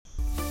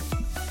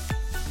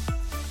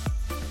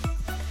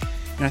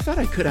And I thought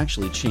I could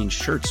actually change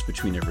shirts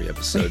between every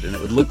episode, and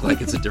it would look like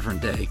it's a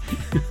different day.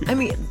 I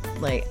mean,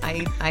 like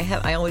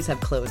I always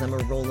have clothes. I'm a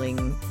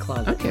rolling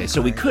closet. Okay,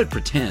 so we could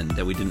pretend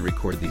that we didn't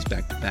record these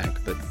back to back,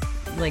 but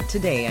like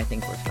today, I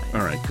think we're fine.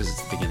 all right, because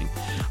it's the beginning.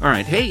 All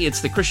right, hey, it's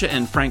the Krisha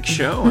and Frank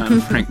show.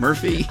 I'm Frank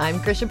Murphy, I'm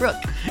Krisha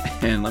Brooke.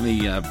 and let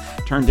me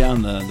turn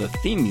down the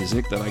theme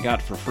music that I got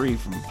for free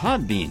from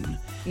Podbean.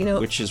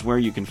 Which is where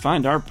you can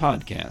find our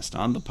podcast,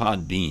 on the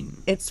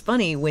Podbean. It's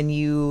funny when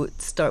you're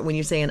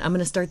saying, I'm going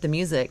to start the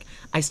music,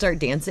 I start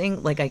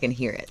dancing like I can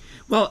hear it.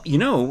 Well,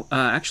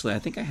 actually, I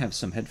think I have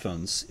some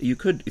headphones. You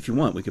could, if you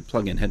want, we could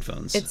plug in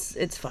headphones.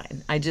 It's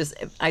fine. I just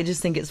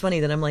think it's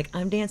funny that I'm like,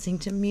 I'm dancing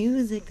to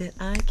music that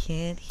I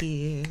can't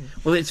hear.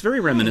 Well, it's very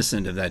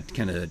reminiscent of that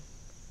kind of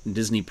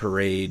Disney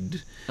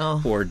parade,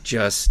 or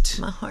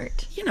just... My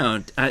heart.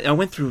 I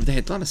went through, they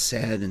had a lot of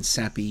sad and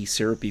sappy,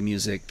 syrupy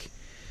music.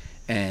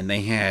 And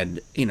they had,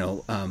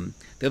 the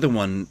other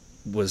one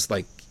was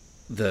like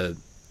the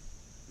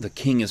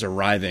king is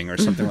arriving or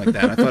something like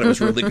that. I thought it was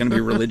really going to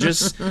be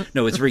religious.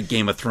 No, it's very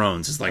Game of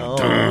Thrones. It's like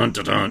dun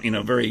dun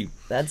dun. Very.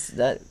 That's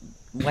that.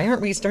 Why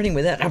aren't we starting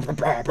with that?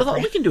 Well,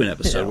 we can do an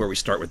episode where we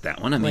start with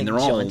that one. I mean,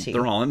 like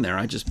they're all in there.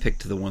 I just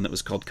picked the one that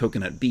was called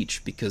Coconut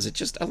Beach because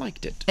I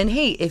liked it. And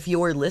hey, if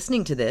you're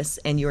listening to this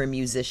and you're a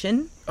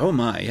musician, oh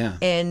my, yeah,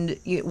 and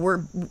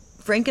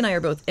Frank and I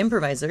are both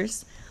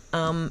improvisers.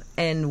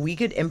 And we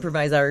could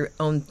improvise our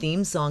own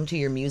theme song to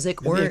your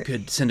music. Maybe I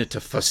could send it to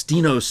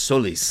Faustino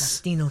Solis.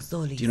 Faustino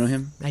Solis. Do you know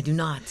him? I do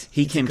not.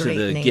 He came to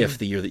the GIF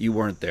the year that you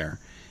weren't there,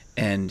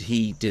 and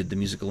he did the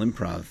musical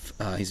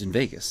improv. He's in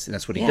Vegas.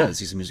 That's what he does.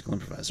 He's a musical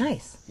improviser.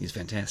 Nice. He's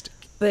fantastic.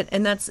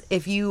 And that's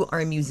if you are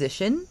a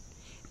musician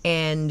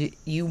and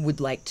you would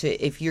like to,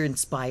 if you're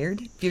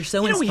inspired, if you're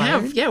so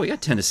inspired. We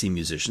got Tennessee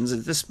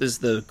musicians. This is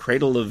the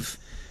cradle of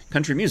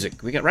country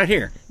music. We got right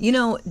here.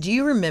 Do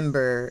you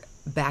remember...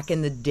 back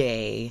in the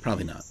day...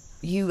 Probably not.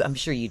 I'm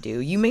sure you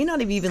do. You may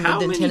not have even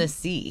lived in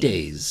Tennessee.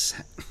 Days?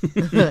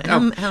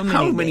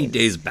 How many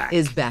days back?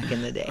 Is back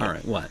in the day. All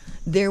right, what?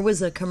 There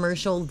was a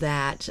commercial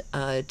that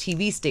a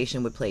TV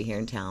station would play here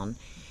in town,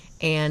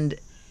 and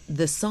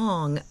the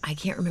song, I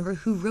can't remember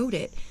who wrote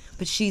it,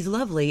 but She's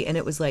Lovely, and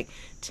it was like,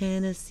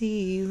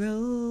 Tennessee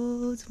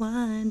roads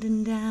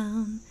winding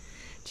down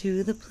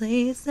to the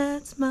place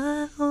that's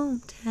my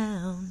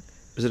hometown.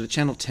 Was it a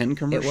Channel 10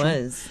 commercial? It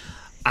was.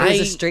 It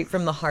was a Straight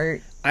from the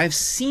Heart. I've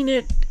seen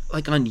it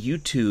like on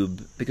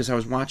YouTube because I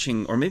was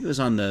watching, or maybe it was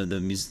on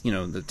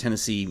the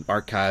Tennessee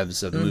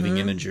archives of the Moving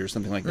Image or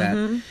something like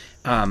that.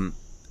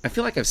 I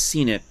feel like I've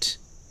seen it,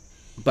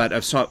 but I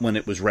saw it when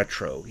it was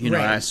retro. Right.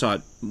 I saw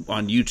it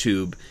on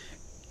YouTube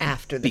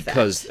after the fact.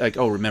 Because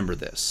remember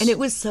this. And it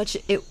was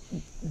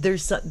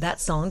that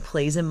song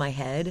plays in my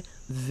head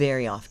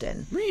very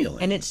often.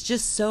 Really? And it's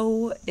just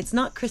it's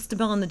not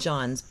Christabel and the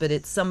Johns, but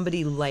it's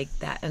somebody like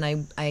that. And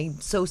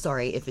I'm so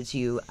sorry if it's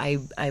you. I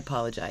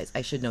apologize.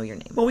 I should know your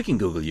name. Well, we can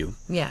Google you.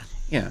 Yeah.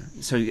 Yeah.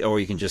 So, or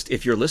you can just,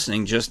 if you're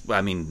listening,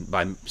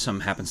 by some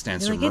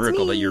happenstance or like,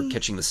 miracle that you're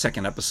catching the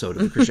second episode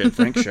of the Krisha and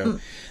Frank show,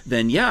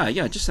 then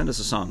just send us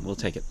a song. We'll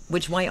take it.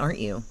 Why aren't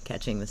you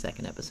catching the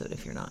second episode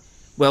if you're not?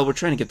 Well, we're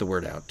trying to get the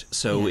word out.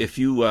 So if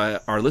you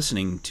are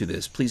listening to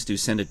this, please do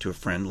send it to a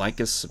friend.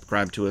 Like us,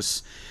 subscribe to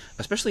us,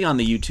 especially on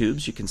the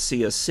YouTubes. You can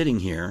see us sitting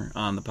here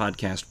on the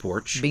podcast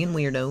porch. Being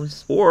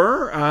weirdos.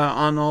 Or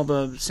on all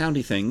the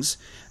soundy things.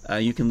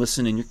 You can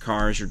listen in your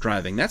car as you're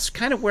driving. That's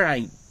kind of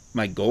where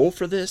my goal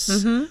for this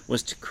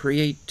was to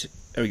create...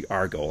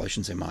 our goal, I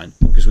shouldn't say mine,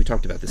 because we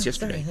talked about this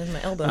yesterday. Sorry,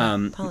 my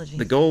elbow. Apologies.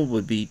 The goal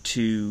would be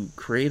to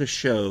create a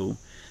show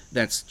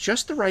that's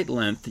just the right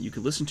length that you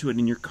could listen to it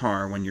in your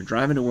car when you're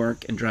driving to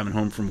work and driving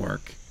home from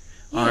work.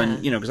 Yeah.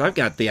 Because I've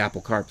got the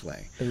Apple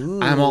CarPlay.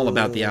 Ooh. I'm all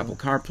about the Apple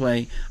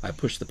CarPlay. I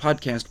push the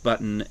podcast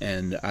button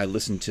and I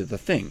listen to the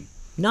thing.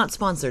 Not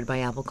sponsored by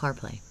Apple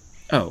CarPlay.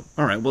 Oh,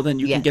 all right. Well, then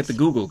you can get the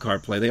Google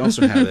CarPlay. They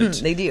also have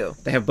it. They do.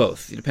 They have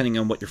both, depending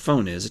on what your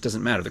phone is. It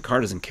doesn't matter. The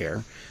car doesn't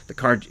care.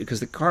 Because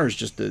the car is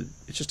just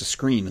a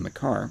screen in the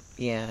car.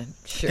 Yeah,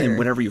 sure. And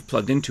whatever you've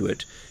plugged into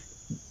it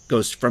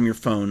goes from your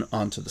phone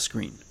onto the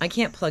screen. I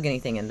can't plug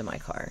anything into my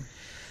car.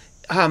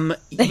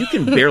 You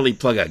can barely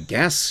plug a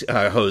gas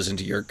hose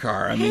into your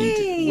car. I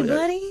mean,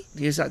 buddy.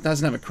 It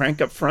doesn't have a crank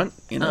up front,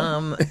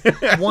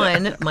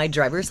 One, my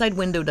driver's side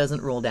window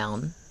doesn't roll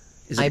down.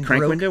 Is it a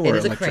crank window or it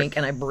is electric? a crank,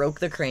 and I broke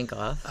the crank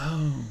off.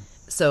 Oh.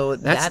 So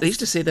they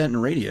used to say that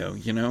in radio,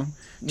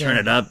 Turn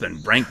it up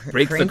and break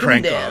the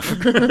crank off.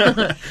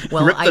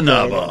 Well, Rip the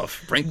knob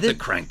off. Break the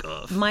crank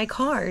off. My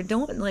car,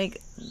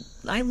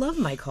 I love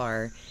my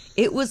car.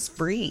 It was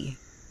free.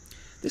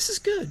 This is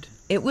good.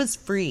 It was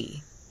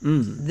free.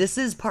 This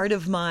is part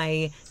of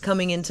my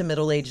coming into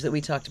middle age that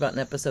we talked about in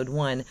episode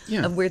 1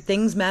 of where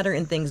things matter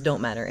and things don't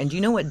matter. And do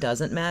you know what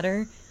doesn't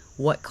matter?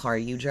 What car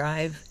you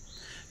drive.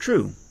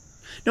 True.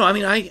 No, I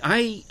mean,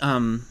 I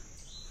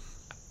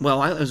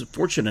was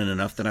fortunate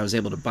enough that I was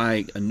able to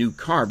buy a new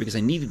car because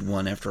I needed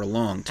one after a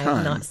long time. I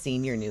have not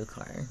seen your new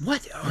car.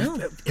 What?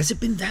 No. Has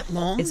it been that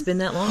long? It's been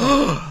that long.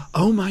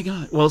 Oh, my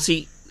God. Well,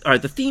 see, all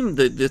right, the theme,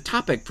 the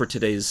topic for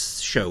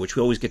today's show, which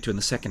we always get to in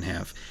the second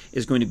half,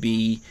 is going to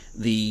be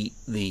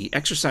the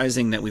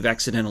exercising that we've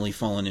accidentally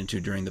fallen into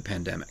during the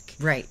pandemic.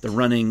 Right. The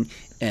running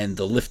and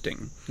the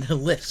lifting. The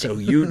lifting. So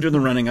you do the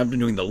running, I've been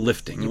doing the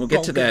lifting. We'll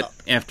get to that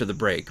after the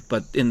break.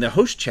 But in the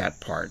host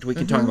chat part, we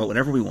can talk about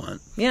whatever we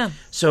want. Yeah.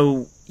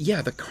 So,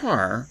 yeah, the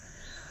car,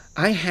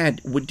 I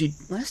had,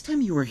 last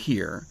time you were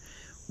here,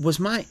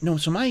 so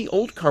my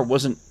old car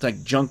wasn't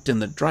like junked in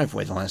the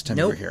driveway the last time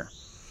you were here.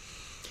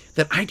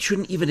 That I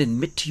shouldn't even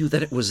admit to you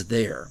that it was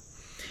there.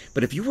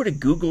 But if you were to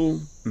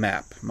Google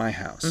map my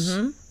house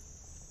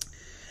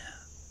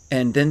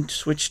and then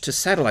switch to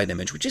satellite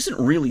image, which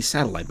isn't really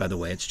satellite, by the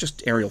way, it's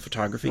just aerial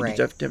photography. Right.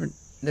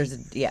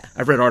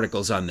 I've read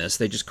articles on this.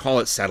 They just call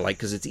it satellite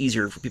because it's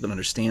easier for people to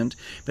understand.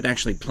 But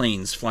actually,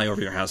 planes fly over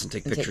your house and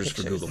take pictures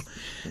for Google.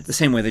 The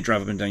same way they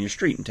drive up and down your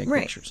street and take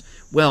pictures.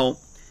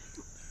 Well,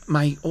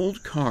 my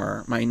old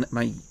car,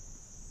 my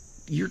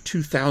year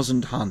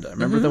 2000 Honda.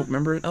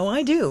 Remember it? Oh,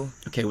 I do.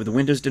 Okay, well, the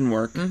windows didn't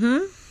work.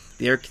 Mm-hmm.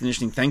 The air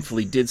conditioning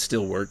thankfully did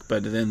still work,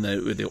 but then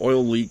the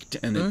oil leaked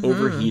and it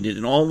overheated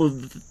and all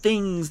of the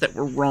things that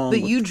were wrong.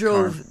 But you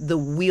drove the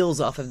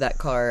wheels off of that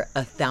car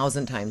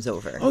 1,000 times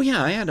over. Oh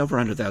yeah, I had over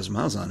 100,000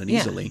 miles on it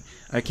easily.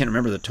 I can't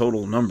remember the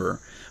total number,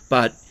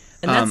 but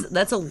and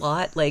that's a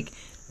lot. Like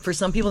for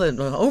some people that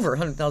are over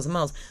 100,000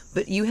 miles,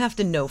 but you have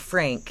to know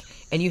Frank,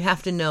 and you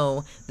have to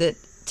know that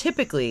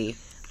typically,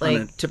 like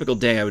on a typical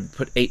day, I would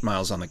put 8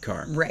 miles on the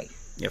car. Right.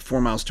 Yeah,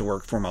 4 miles to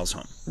work, 4 miles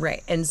home.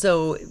 Right. And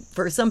so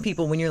for some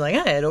people, when you're like,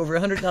 I had over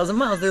 100,000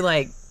 miles, they're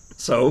like,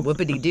 so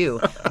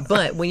whoopity-doo.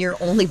 But when you're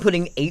only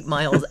putting 8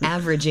 miles,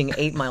 averaging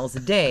 8 miles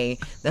a day,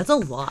 that's a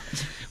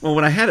lot. Well,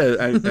 when I had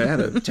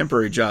a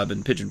temporary job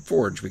in Pigeon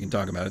Forge, we can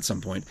talk about at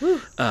some point,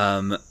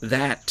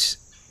 that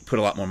put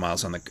a lot more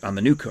miles on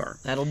the new car.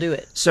 That'll do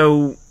it.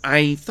 So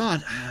I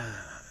thought,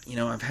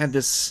 I've had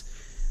this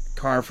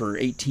car for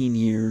 18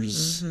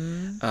 years.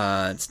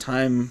 It's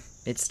time.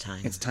 It's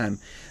time. It's time.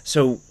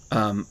 So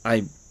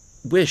I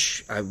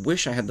wish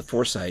I had the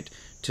foresight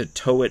to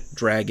tow it,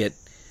 drag it.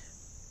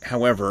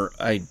 However,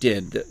 I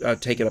did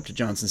take it up to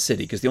Johnson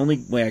City because the only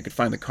way I could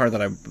find the car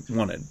that I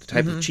wanted, the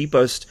type of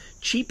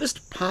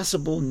cheapest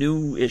possible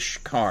new-ish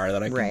car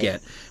that I could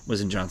get, was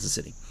in Johnson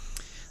City.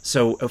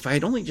 So if I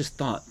had only just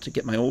thought to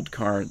get my old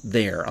car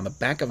there on the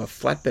back of a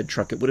flatbed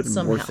truck, it would have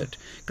been worth it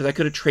because I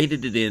could have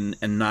traded it in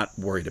and not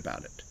worried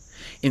about it.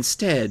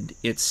 Instead,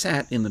 it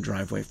sat in the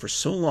driveway for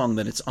so long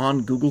that it's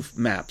on Google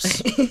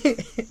Maps.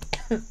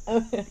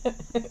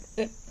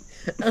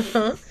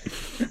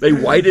 They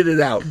whited it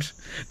out.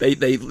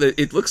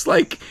 It looks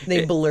like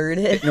they blurred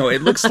it. No,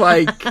 it looks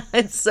like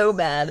it's so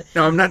bad.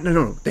 No, I'm not.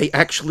 No.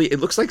 It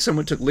looks like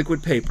someone took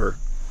liquid paper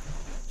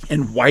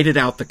and whited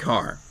out the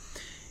car.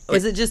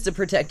 Is it just to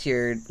protect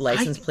your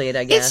license plate,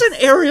 I guess? It's an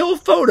aerial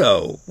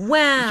photo.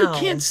 Wow. You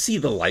can't see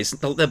the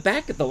license. The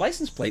back of the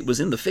license plate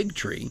was in the fig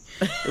tree.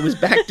 It was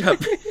backed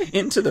up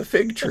into the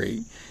fig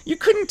tree. You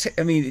couldn't...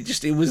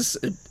 it was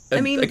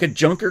like a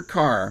junker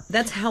car.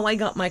 That's how I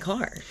got my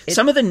car.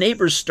 Some of the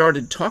neighbors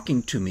started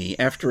talking to me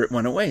after it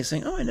went away,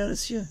 saying, I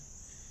noticed you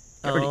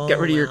got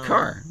rid of your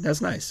car. That's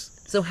nice.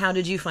 So how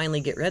did you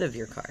finally get rid of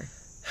your car?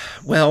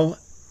 Well,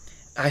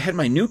 I had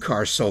my new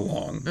car so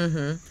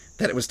long...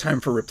 that it was time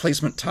for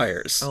replacement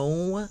tires.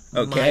 Oh,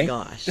 my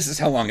gosh. This is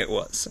how long it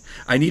was.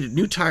 I needed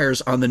new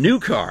tires on the new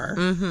car,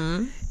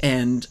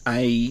 and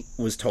I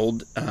was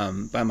told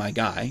by my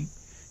guy,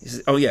 he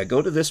said, oh, yeah,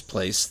 go to this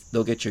place.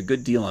 They'll get you a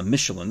good deal on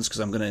Michelin's,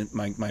 because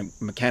my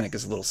mechanic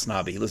is a little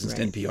snobby. He listens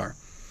to NPR.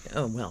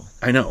 Oh, well.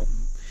 I know.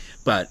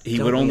 But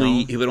he would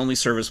only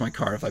service my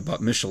car if I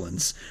bought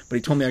Michelin's. But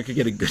he told me I could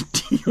get a good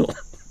deal.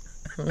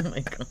 Oh,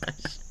 my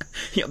gosh.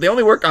 They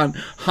only work on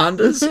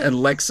Hondas and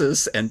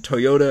Lexus and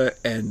Toyota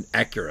and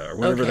Acura, or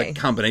whatever the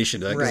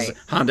combination is. Right.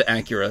 Honda,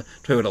 Acura,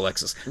 Toyota,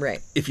 Lexus.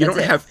 Right. If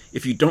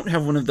you don't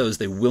have one of those,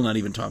 they will not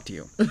even talk to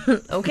you.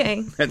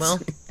 Okay. Well,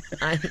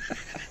 I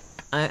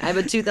have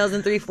a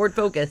 2003 Ford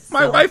Focus.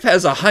 My wife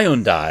has a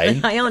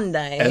Hyundai.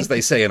 Hyundai, as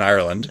they say in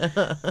Ireland,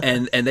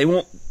 and they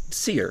won't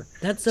see her.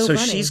 That's so funny.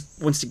 So she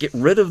wants to get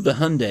rid of the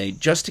Hyundai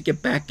just to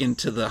get back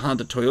into the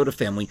Honda Toyota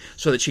family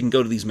so that she can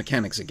go to these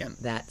mechanics again.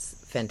 That's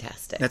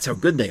fantastic. That's how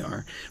good they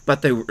are.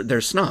 But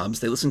they're snobs.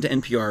 They listen to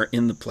NPR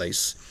in the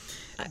place.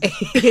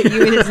 You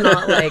mean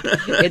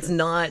it's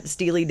not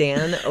Steely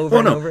Dan over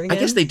and over again? I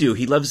guess they do.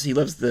 He loves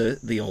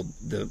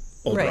the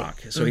old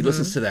rock. So he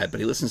listens to that,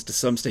 but he listens to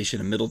some station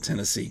in Middle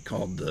Tennessee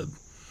called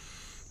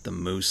the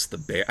Moose, the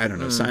Bear. I don't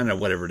know. I don't know,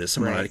 whatever it is.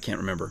 Somewhere I can't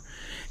remember.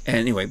 And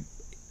anyway,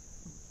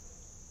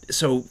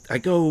 so I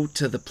go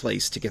to the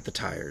place to get the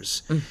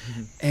tires,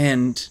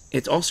 and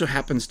it also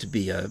happens to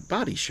be a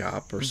body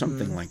shop or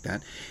something like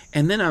that.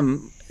 And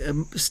then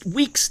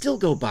weeks still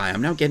go by.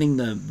 I'm now getting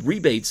the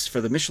rebates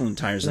for the Michelin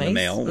tires in the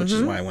mail, which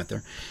is why I went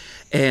there.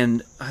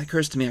 And it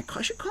occurs to me,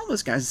 I should call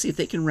those guys and see if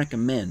they can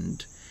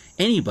recommend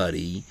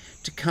anybody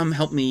to come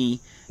help me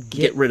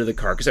get rid of the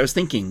car. Because I was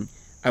thinking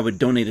I would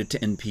donate it to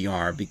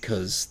NPR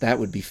because that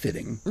would be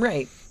fitting.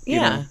 Right.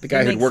 Yeah, the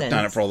guy who had worked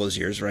on it for all those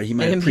years, right? He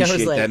might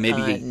appreciate that.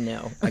 Maybe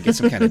no. I get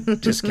some kind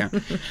of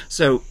discount.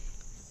 So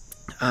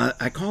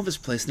I call this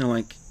place, and they're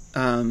like,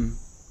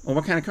 well,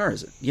 what kind of car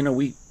is it?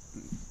 We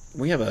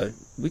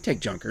take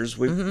junkers.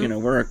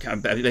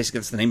 Basically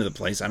that's the name of the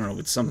place. I don't know.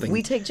 It's something.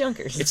 We take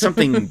junkers. It's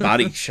something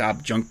body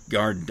shop,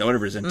 junkyard,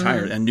 whatever it is, and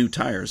tires and new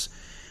tires.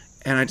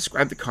 And I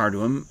described the car to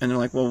them, and they're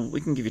like, well,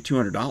 we can give you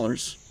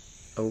 $200.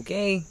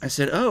 Okay. I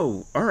said,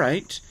 oh, all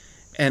right.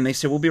 And they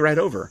said, we'll be right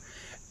over.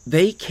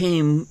 They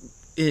came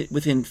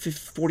within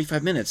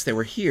 45 minutes. They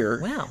were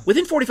here. Wow.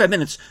 Within 45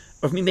 minutes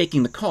of me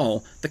making the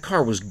call, the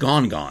car was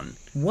gone.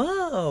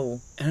 Whoa.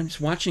 And I'm just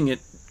watching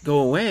it go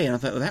away, and I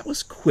thought, well, that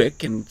was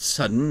quick and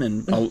sudden.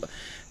 And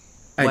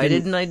Why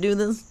didn't I do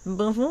this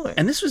before?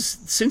 And this was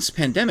since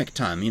pandemic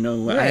time.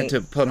 Right. I had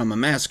to put on my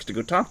mask to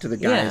go talk to the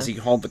guy as he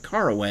hauled the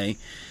car away.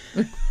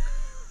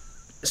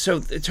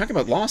 So talk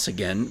about loss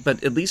again,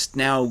 but at least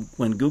now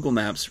when Google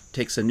Maps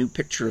takes a new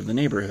picture of the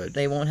neighborhood,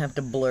 they won't have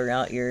to blur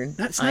out your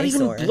that's not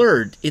eyesore. even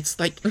blurred. It's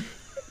like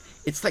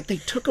they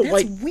took a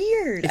That's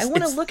weird. I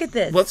want to look at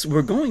this. Well,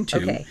 we're going to.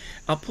 Okay.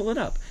 I'll pull it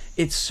up.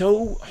 It's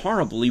so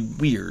horribly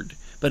weird.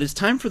 But it's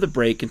time for the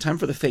break and time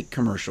for the fake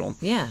commercial.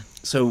 Yeah.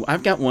 So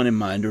I've got one in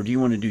mind, or do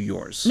you want to do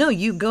yours? No,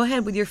 you go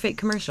ahead with your fake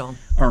commercial.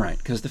 All right,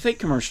 because the fake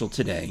commercial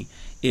today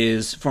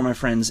is for my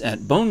friends at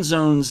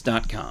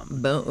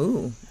bonezones.com.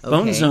 Okay.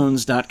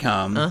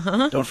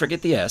 Bonezones.com, don't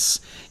forget the S,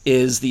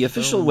 is the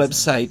official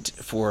website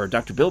for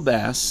Dr. Bill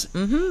Bass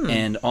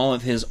and all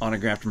of his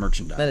autographed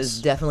merchandise. That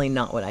is definitely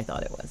not what I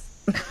thought it was.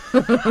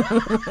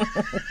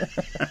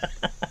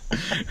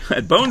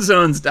 At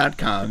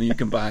bonezones.com, you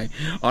can buy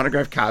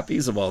autographed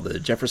copies of all the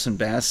Jefferson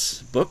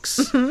Bass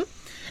books.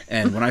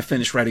 And when I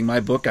finish writing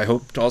my book, I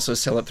hope to also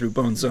sell it through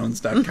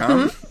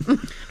bonezones.com.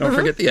 Don't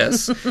forget the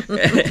S.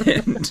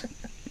 And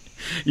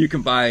you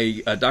can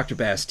buy Dr.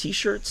 Bass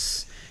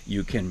t-shirts.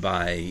 You can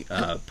buy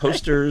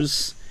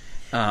posters,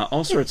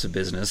 all sorts of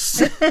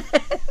business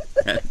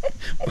at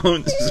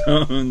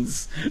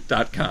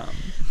bonezones.com.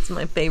 It's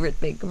my favorite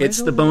fake commercial.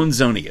 It's the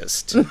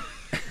bonezoniest.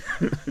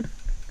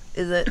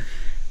 Is it?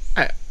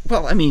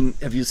 Well, I mean,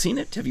 have you seen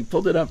it? Have you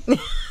pulled it up?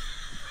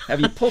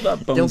 Have you pulled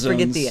up Bone Don't Zones?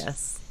 forget the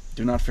S.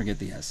 Do not forget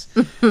the S.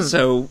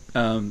 So,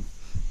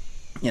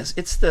 yes,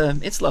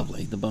 it's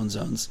lovely, the Bone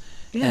Zones.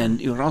 Yeah.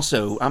 And you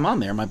also, I'm on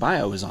there. My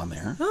bio is on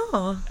there.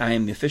 Oh. I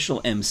am the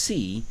official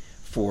MC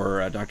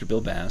for Dr.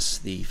 Bill Bass,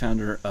 the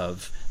founder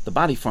of the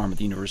Body Farm at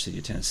the University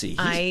of Tennessee.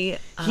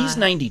 He's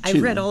 92.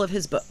 I've read all of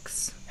his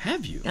books.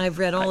 Have you? I've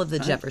read all of the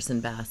Jefferson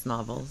Bass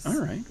novels.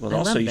 All right. Well, I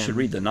also love you them. should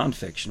read the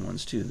nonfiction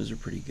ones, too. Those are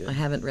pretty good. I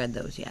haven't read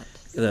those yet.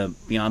 The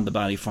Beyond the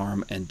Body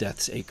Farm and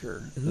Death's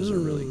Acre. Those are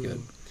really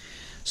good.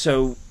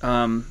 So,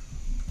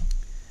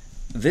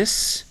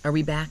 this... Are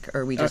we back,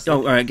 or are we just...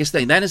 I guess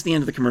that is the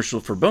end of the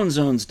commercial for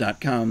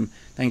bonezones.com.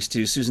 Thanks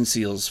to Susan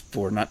Seals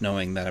for not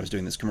knowing that I was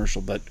doing this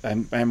commercial. But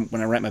when I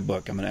write my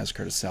book, I'm going to ask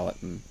her to sell it.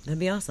 That'd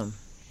be awesome.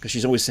 Because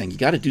she's always saying, you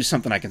got to do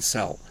something I can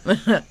sell.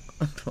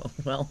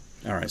 Well...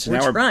 All right, so we're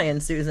now we're trying,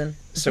 Susan.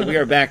 So we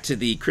are back to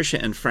the Krisha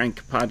and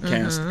Frank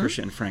podcast, the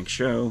Krisha and Frank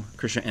show,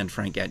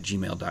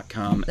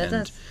 krishaandfrank@gmail.com, That's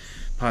and us.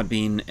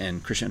 Podbean,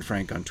 and Krisha and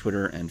Frank on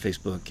Twitter and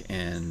Facebook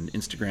and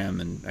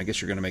Instagram, and I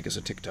guess you're going to make us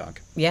a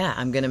TikTok. Yeah,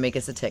 I'm going to make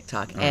us a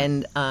TikTok.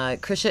 And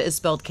Krisha is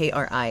spelled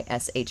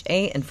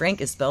Krisha, and Frank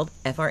is spelled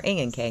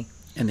Frank.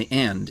 And the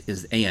and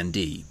is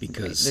A-N-D,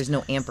 because... There's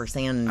no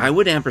ampersand. I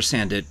would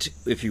ampersand it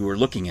if you were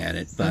looking at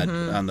it, but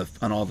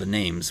on all the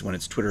names, when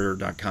it's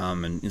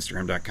twitter.com and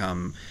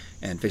instagram.com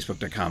and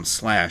facebook.com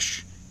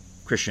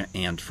 / Krisha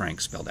and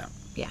Frank spelled out.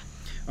 Yeah.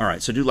 All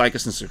right, so do like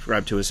us and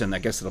subscribe to us, and I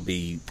guess that'll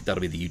be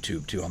the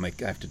YouTube too. I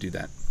have to do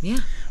that. Yeah.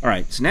 All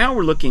right, so now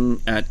we're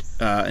looking at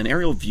an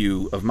aerial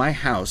view of my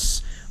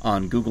house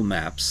on Google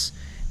Maps,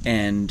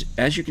 and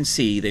as you can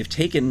see, they've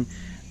taken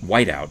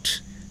white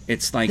out.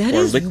 It's like That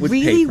or is liquid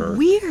really paper,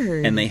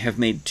 weird. and they have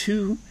made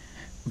two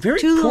very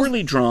Two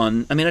poorly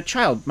drawn. I mean, a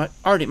child,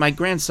 my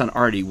grandson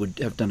Artie would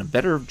have done a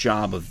better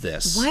job of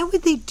this. Why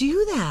would they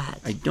do that?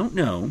 I don't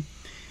know,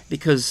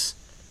 because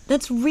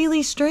That's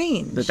really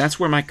strange. but that's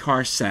where my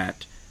car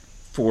sat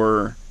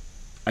for,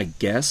 I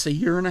guess, a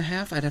year and a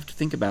half. I'd have to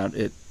think about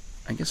it.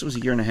 I guess it was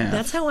a year and a half.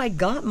 That's how I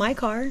got my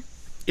car.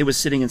 It was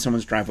sitting in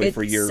someone's driveway It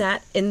for a year.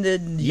 sat in the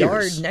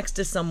yard Years. next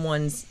to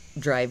someone's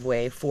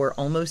driveway for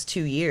almost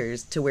 2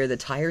 years, to where the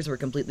tires were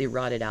completely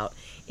rotted out.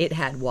 It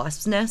had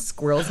wasps' nests,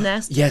 squirrels'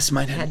 nests. Yes,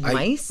 mine had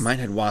mice. Mine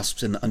had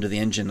wasps under the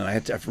engine, and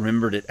I've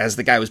remembered it as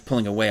the guy was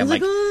pulling away. I'm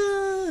like,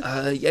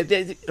 "Ah."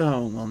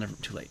 never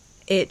too late.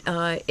 It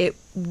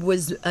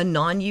was a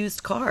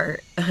non-used car.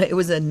 It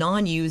was a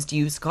non-used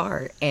used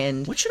car,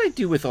 and What should I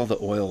do with all the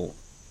oil?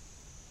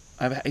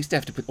 I used to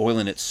have to put oil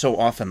in it so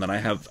often that I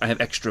have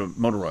extra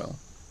motor oil.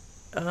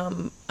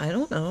 I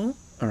don't know.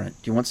 All right,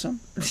 do you want some?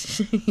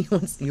 you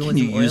want Can some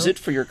you use oil? it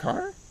for your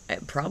car?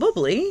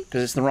 Probably.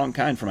 Because it's the wrong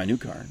kind for my new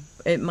car.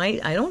 It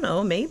might. I don't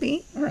know.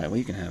 Maybe. All right, well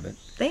you can have it.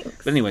 Thanks.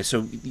 But anyway,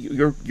 so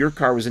your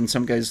car was in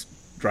some guy's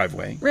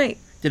driveway. Right.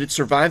 Did it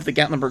survive the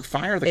Gatlinburg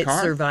fire, the car?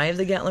 It survived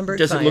the Gatlinburg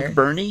Does fire. it look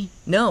burny?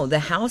 No, the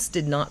house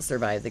did not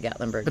survive the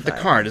Gatlinburg But fire.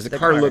 the car, does the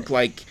car look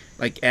like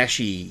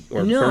ashy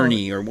or No.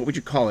 burny, or what would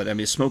you call it? I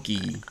mean,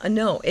 smoky.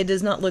 No, it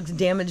does not look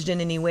damaged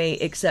in any way,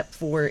 except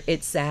for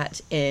it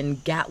sat in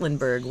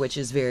Gatlinburg, which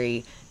is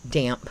very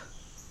damp.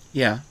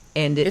 Yeah.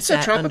 And it It's a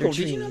sat tropical. under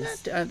Did you know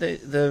trees. that?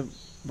 The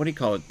what do you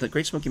call it? The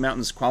Great Smoky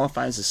Mountains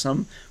qualifies as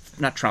some,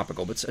 not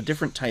tropical, but it's a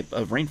different type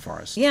of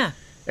rainforest. Yeah.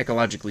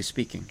 Ecologically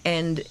speaking.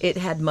 And it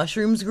had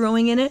mushrooms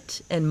growing in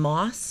it and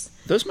moss.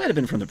 Those might have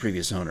been from the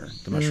previous owner,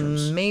 the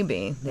mushrooms.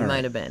 Maybe. They All right.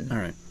 might have been. All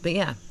right. But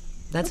yeah,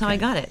 that's how I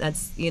got it.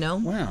 That's,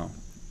 Wow.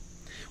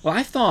 Well,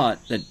 I thought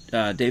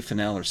that Dave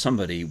Fennell or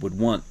somebody would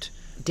want...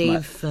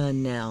 Dave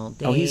Fennell.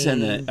 Oh, he's in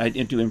the... I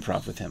do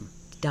improv with him.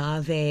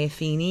 Dave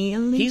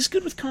Fennell. He's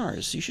good with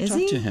cars. You should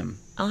talk to him.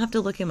 I'll have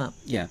to look him up.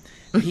 Yeah.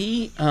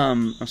 He...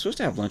 I'm supposed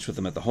to have lunch with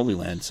him at the Holy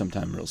Land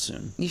sometime real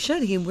soon. You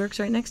should. He works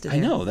right next to there. I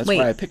know. That's Wait,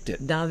 why I picked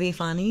it. Dave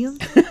Fennell?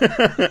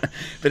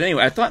 But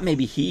anyway, I thought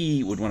maybe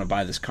he would want to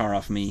buy this car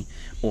off me,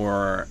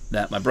 or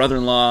that my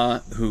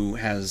brother-in-law, who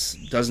has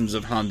dozens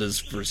of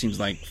Hondas, seems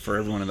like for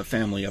everyone in the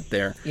family up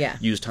there, Yeah.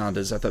 used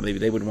Hondas, I thought maybe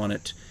they would want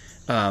it.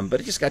 But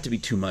it just got to be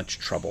too much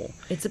trouble.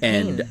 It's a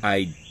pain. And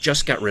I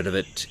just got rid of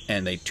it,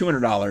 and they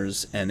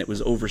 $200, and it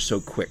was over so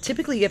quick.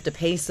 Typically, you have to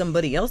pay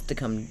somebody else to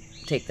come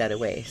take that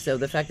away. So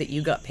the fact that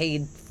you got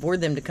paid for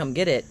them to come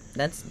get it,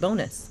 that's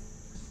bonus.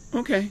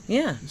 Okay.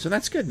 Yeah, So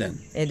that's good then.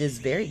 it is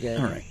very good.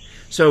 All right.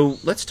 So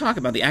let's talk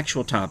about the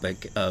actual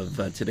topic of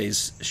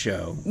today's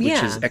show, which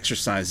Yeah. is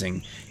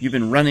exercising. You've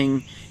been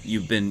running. You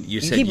You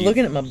said keep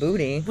looking at my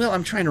booty. Well,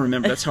 I'm trying to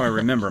remember. That's how I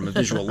remember. I'm a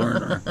visual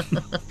learner.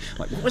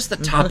 Like, what was the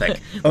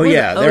topic? Oh,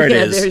 yeah, there it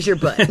is. There's your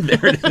butt.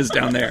 There it is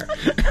down there.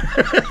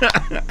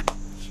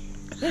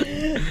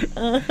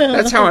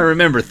 That's how I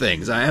remember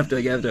things. I have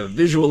to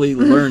visually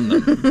learn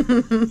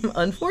them.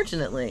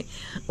 Unfortunately,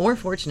 or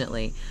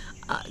fortunately.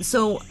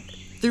 So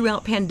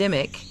throughout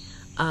pandemic,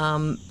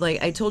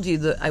 like I told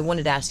you, I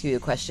wanted to ask you a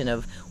question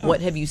of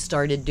what have you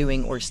started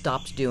doing or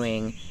stopped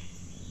doing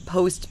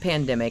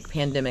post-pandemic,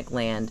 pandemic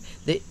land,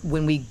 that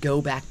when we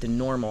go back to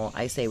normal,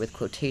 I say with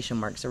quotation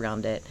marks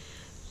around it,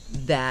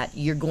 that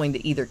you're going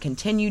to either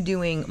continue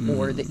doing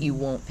or that you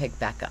won't pick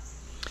back up.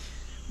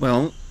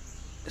 Well,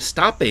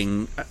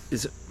 stopping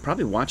is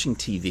probably watching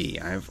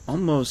TV.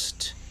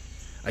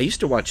 I used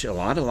to watch a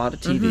lot of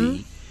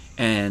TV,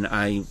 and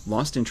I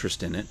lost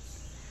interest in it.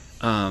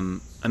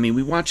 I mean,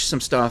 we watched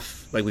some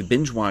stuff, like we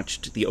binge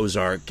watched The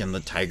Ozark and The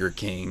Tiger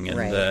King and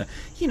Right. that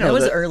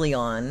was early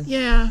on.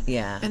 Yeah.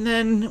 Yeah. And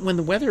then when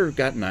the weather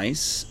got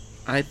nice,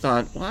 I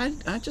thought, well,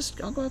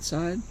 I'll go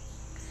outside.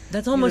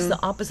 That's almost the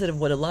opposite of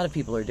what a lot of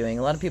people are doing.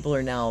 A lot of people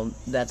are now,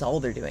 that's all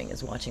they're doing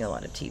is watching a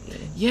lot of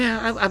TV.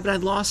 Yeah, but I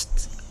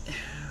lost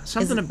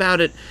something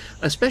about it,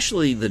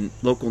 especially the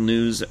local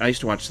news. I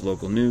used to watch the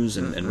local news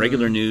and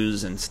regular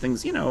news and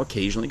things,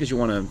 occasionally, because you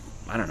want to,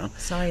 I don't know.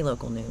 Sorry,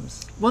 local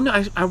news. Well,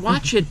 no, I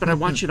watch it, but I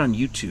watch it on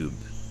YouTube.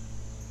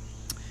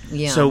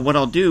 Yeah. So what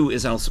I'll do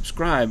is I'll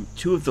subscribe.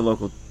 Two of the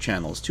local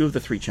channels, two of the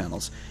three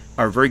channels,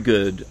 are very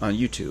good on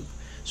YouTube.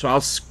 So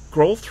I'll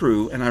scroll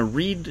through and I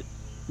read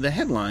the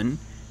headline.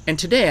 And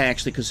today,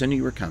 actually, because I knew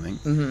you were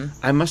coming,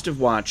 I must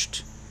have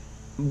watched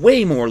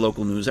way more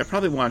local news. I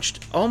probably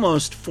watched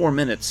almost 4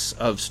 minutes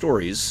of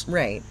stories.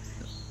 Right.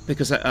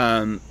 Because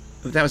that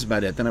was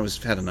about it. Then I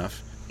had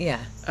enough. Yeah.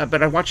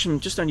 But I watch them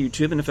just on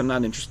YouTube, and if I'm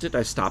not interested,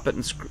 I stop it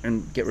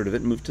and get rid of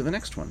it and move to the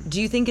next one.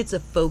 Do you think it's a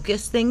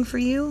focus thing for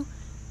you?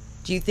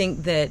 Do you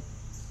think that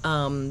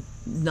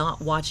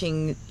not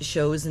watching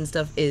shows and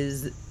stuff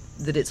is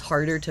that it's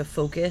harder to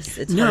focus?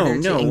 It's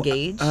harder to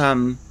engage?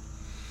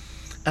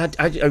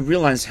 I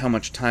realize how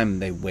much time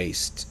they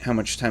waste, how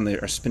much time they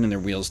are spinning their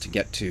wheels to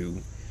get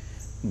to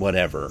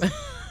whatever.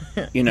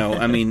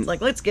 I mean... It's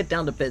like, let's get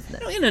down to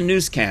business. In a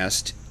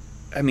newscast,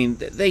 I mean,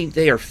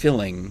 they are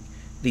filling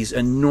these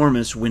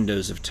enormous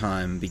windows of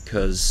time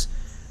because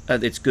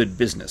it's good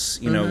business.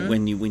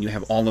 When you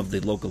have all of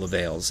the local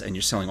avails and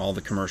you're selling all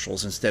the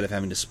commercials instead of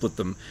having to split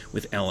them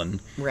with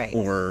Ellen Right.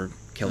 or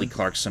Kelly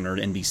Clarkson or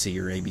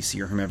NBC or ABC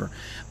or whomever.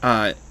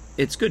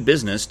 It's good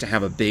business to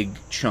have a big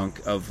chunk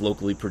of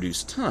locally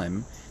produced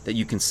time that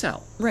you can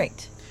sell.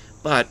 Right.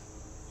 But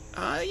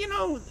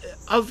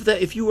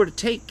if you were to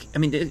take, I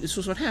mean, this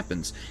was what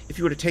happens. If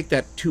you were to take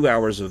that 2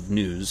 hours of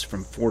news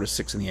from 4 to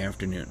 6 in the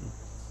afternoon,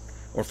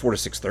 or 4 to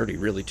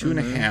 6:30, really,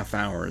 2.5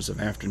 hours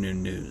of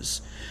afternoon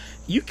news,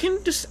 you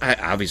can just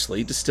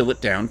obviously distill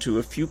it down to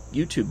a few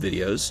YouTube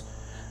videos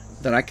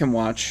that I can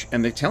watch,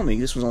 and they tell me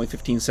this one's only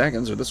 15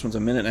 seconds or this one's a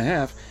minute and a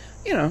half.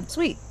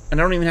 Sweet. And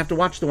I don't even have to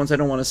watch the ones I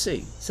don't want to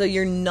see. So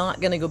you're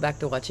not going to go back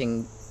to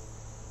watching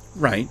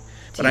Right.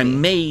 But I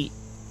may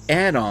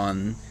add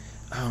on...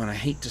 Oh, and I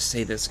hate to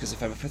say this, because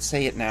if I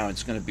say it now,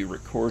 it's going to be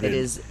recorded.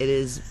 It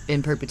is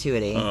in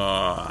perpetuity.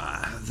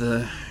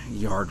 The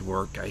yard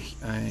work.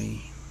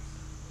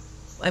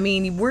 I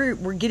mean,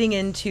 we're getting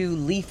into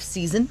leaf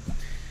season.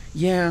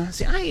 Yeah.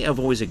 See, I have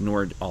always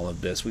ignored all of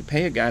this. We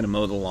pay a guy to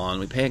mow the lawn.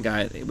 We pay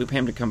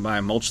him to come by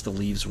and mulch the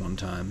leaves one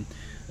time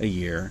a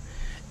year.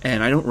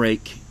 And I don't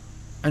rake.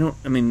 I don't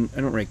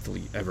rake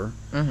the ever.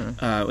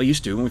 I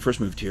used to when we first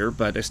moved here,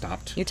 but I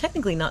stopped. You're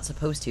technically not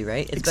supposed to,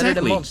 right? It's Exactly.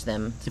 better to mulch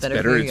them. It's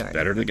better for your yard. It's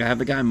better to have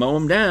the guy mow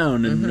them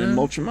down and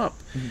mulch them up.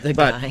 The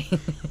guy.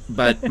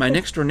 But my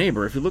next door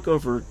neighbor, if you look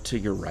over to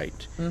your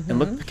right and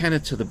look kind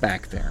of to the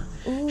back there,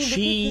 Ooh,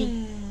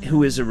 she,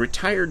 who is a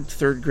retired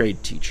third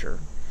grade teacher,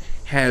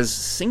 has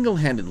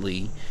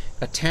single-handedly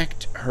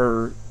attacked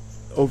her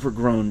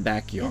overgrown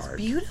backyard.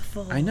 It's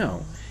beautiful. I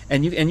know.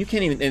 And you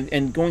can't even,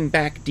 and going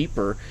back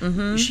deeper,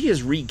 she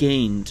has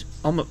regained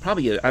almost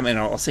probably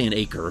I'll say an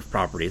acre of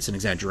property. It's an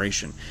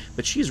exaggeration,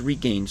 but she has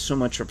regained so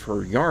much of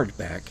her yard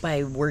back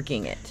By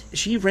working it.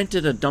 She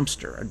rented a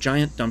dumpster, a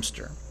giant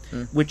dumpster,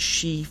 which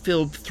she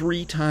filled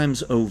 3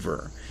 times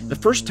over. The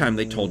first time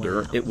they told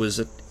her it was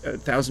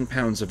 1,000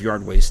 pounds of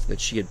yard waste that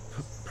she had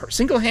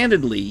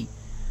single-handedly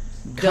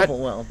cut,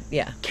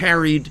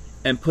 carried,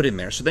 and put in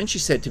there. So then she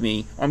said to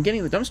me, I'm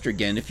getting the dumpster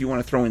again if you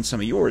want to throw in some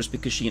of yours,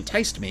 because she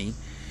enticed me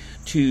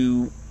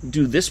to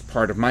do this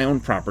part of my own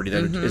property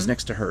that is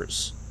next to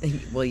hers.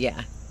 Well,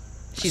 yeah.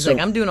 She's like,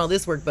 I'm doing all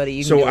this work, buddy.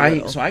 You can do a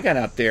little. So I got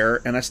out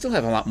there, and I still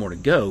have a lot more to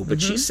go,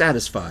 but she's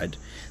satisfied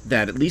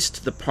that at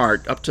least the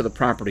part up to the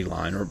property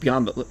line, or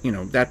beyond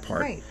that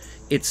part,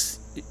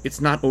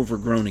 it's not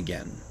overgrown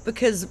again.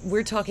 Because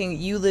we're talking,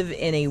 you live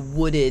in a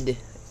wooded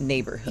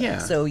neighborhood. Yeah.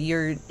 So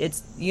your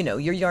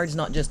yard's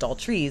not just all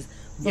trees.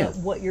 But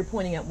what you're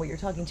pointing out, what you're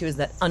talking to, is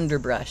that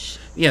underbrush.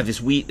 Yeah, this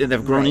wheat that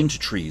have grown into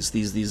trees.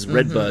 These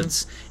red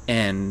buds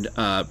and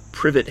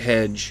privet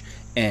hedge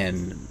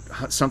and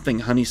something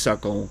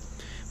honeysuckle.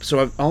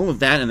 So all of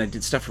that, and I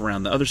did stuff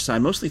around the other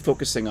side, mostly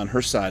focusing on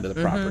her side of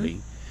the property.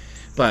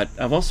 But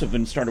I've also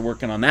started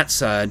working on that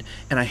side,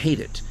 and I hate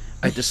it.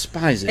 I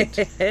despise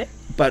it.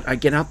 But I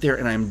get out there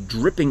and I'm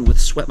dripping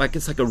with sweat, like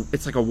it's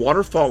like a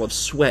waterfall of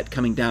sweat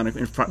coming down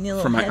in front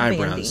from my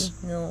eyebrows.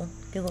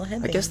 Get a little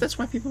headband. I guess that's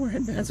why people wear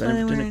headbands. That's why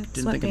they wear didn't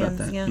think about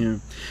that. Yeah.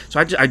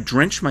 So I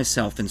drench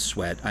myself in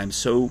sweat.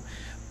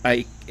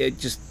 It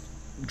just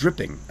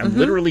dripping. I'm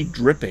literally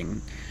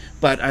dripping.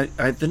 But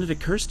then it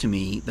occurs to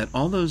me that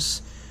all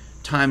those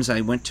times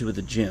I went to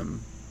the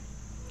gym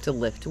to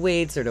lift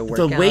weights or to work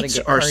out, the weights to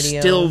get are cardio.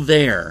 Still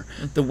there.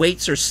 The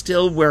weights are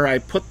still where I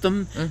put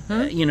them.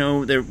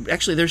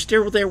 They're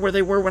still there where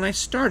they were when I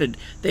started.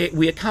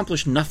 We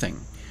accomplished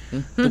nothing.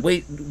 The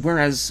weight,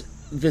 whereas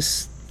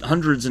this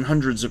hundreds and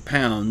hundreds of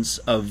pounds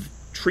of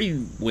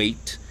tree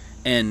weight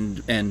and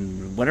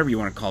whatever you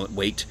want to call it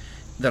weight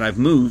that I've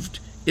moved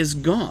is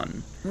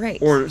gone.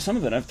 Right. Or some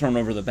of it I've thrown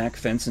over the back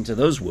fence into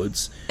those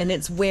woods. And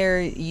it's where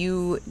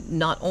you,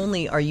 not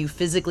only are you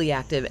physically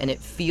active and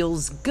it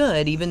feels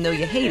good, even though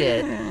you hate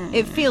it,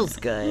 it feels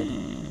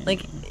good.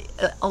 Like,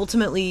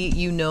 ultimately,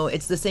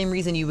 it's the same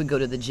reason you would go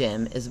to the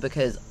gym, is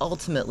because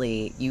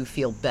ultimately you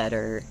feel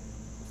better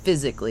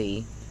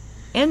physically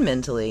and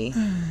mentally.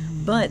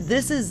 But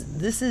this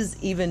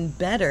is even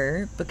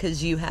better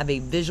because you have a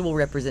visual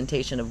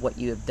representation of what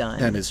you have done.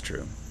 That is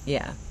true.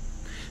 Yeah.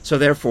 So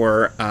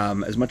therefore,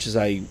 as much as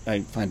I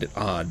find it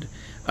odd,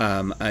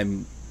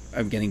 I'm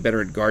getting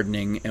better at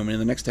gardening, and in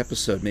the next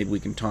episode, maybe we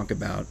can talk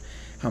about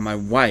how my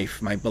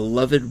wife, my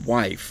beloved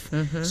wife,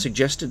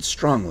 suggested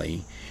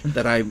strongly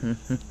that I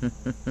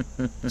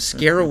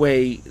scare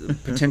away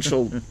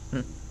potential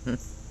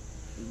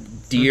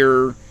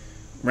deer,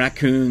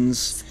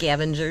 raccoons,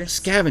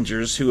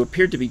 scavengers who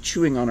appeared to be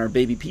chewing on our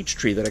baby peach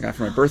tree that I got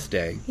for my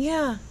birthday.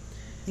 Yeah.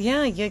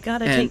 Yeah, you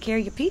gotta take care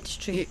of your peach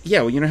tree.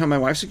 Yeah, well, you know how my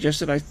wife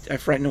suggested I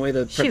frighten away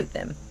the... Shoot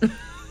them.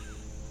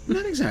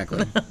 Not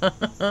exactly.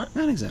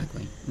 Not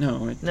exactly.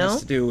 No, it has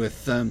to do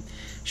with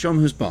show them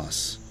who's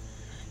boss.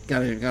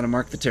 Gotta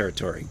mark the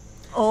territory.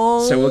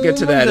 Oh, so we'll get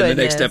to that in the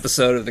next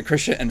episode of the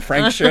Krisha and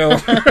Frank Show.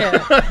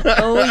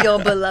 Oh,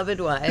 your beloved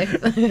wife.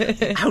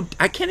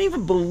 I can't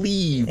even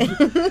believe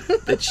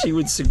that she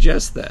would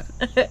suggest that.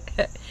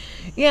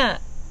 Yeah.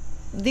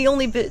 The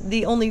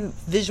only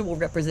visual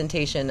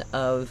representation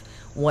of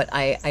what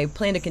I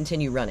plan to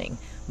continue running.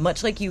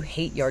 Much like you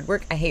hate yard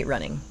work, I hate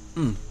running.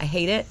 I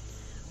hate it,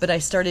 but I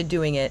started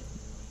doing it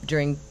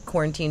during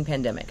quarantine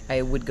pandemic.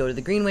 I would go to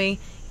the Greenway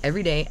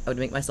every day. I would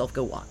make myself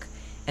go walk.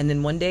 And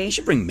then one day... You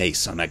should bring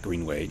mace on that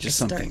Greenway, just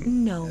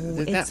something. No,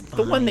 it's fine.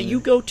 The one that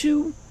you go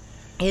to?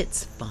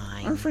 It's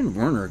fine. Our friend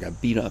Werner got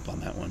beat up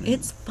on that one.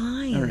 It's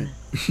fine. All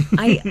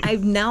right.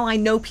 I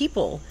know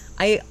people.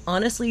 I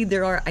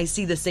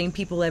see the same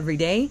people every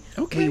day.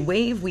 Okay.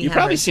 We wave. You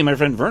probably see my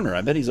friend Werner.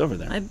 I bet he's over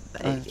there. I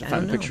don't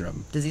find a picture of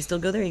him. Does he still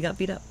go there? He got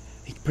beat up.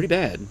 Pretty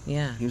bad.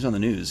 Yeah. He was on the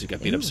news. He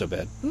got beat up so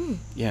bad.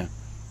 Yeah.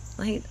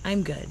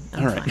 I'm good.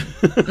 I'm All right.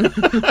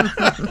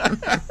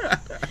 fine.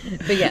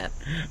 But yeah.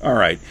 All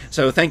right.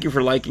 So thank you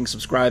for liking,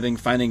 subscribing,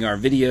 finding our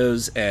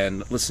videos,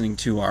 and listening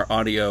to our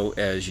audio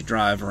as you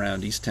drive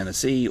around East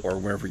Tennessee or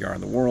wherever you are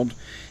in the world.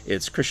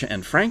 It's Krisha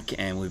and Frank,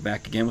 and we'll be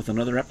back again with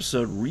another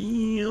episode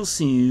real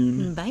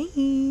soon.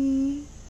 Bye.